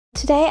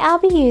Today I'll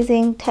be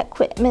using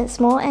TecQuipment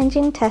small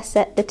engine test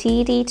set, the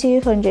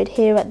TD200,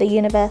 here at the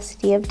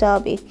University of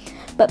Derby.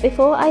 But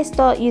before I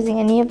start using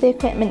any of the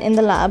equipment in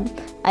the lab,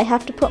 I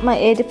have to put my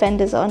ear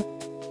defenders on.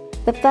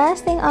 The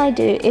first thing I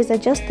do is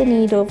adjust the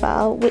needle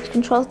valve, which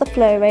controls the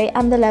flow rate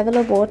and the level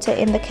of water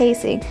in the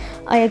casing.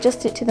 I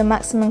adjust it to the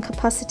maximum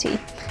capacity.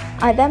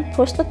 I then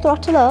push the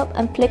throttle up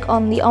and flick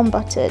on the on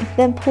button,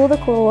 then pull the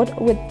cord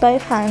with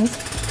both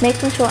hands,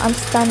 making sure I'm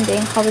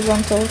standing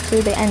horizontal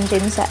to the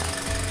engine set.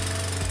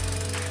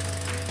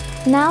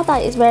 Now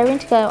that it's raring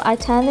to go, I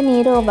turn the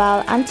needle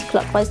valve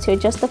anti-clockwise to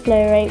adjust the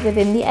flow rate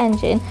within the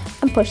engine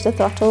and push the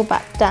throttle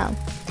back down.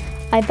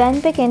 I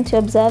then begin to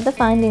observe the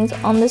findings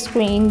on the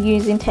screen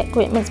using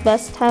TecQuipment's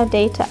versatile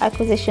data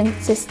acquisition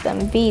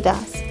system,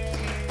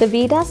 VDAS. The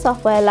VDAS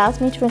software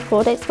allows me to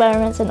record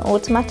experiments and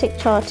automatic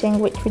charting,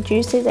 which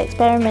reduces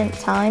experiment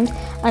times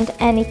and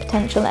any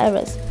potential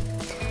errors.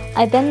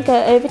 I then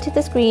go over to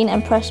the screen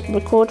and press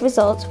record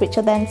results, which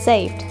are then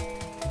saved.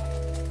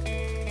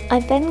 I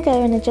then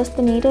go and adjust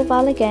the needle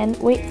valve again,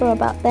 wait for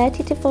about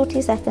 30 to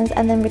 40 seconds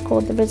and then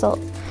record the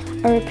results.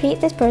 I repeat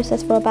this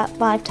process for about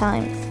 5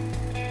 times.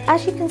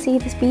 As you can see,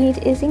 the speed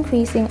is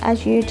increasing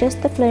as you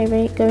adjust the flow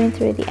rate going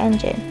through the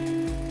engine.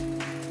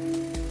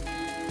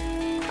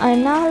 I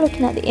am now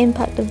looking at the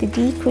impact of the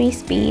decreased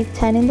speed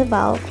turning the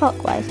valve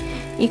clockwise.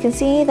 You can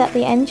see that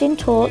the engine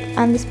torque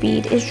and the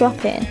speed is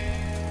dropping.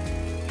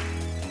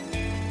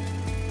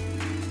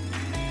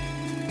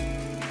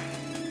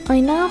 I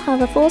now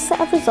have a full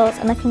set of results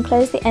and I can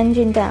close the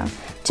engine down.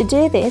 To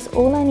do this,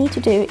 all I need to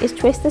do is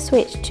twist the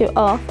switch to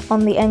off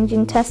on the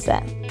engine test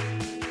set.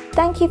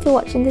 Thank you for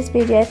watching this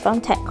video from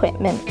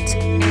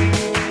TecQuipment.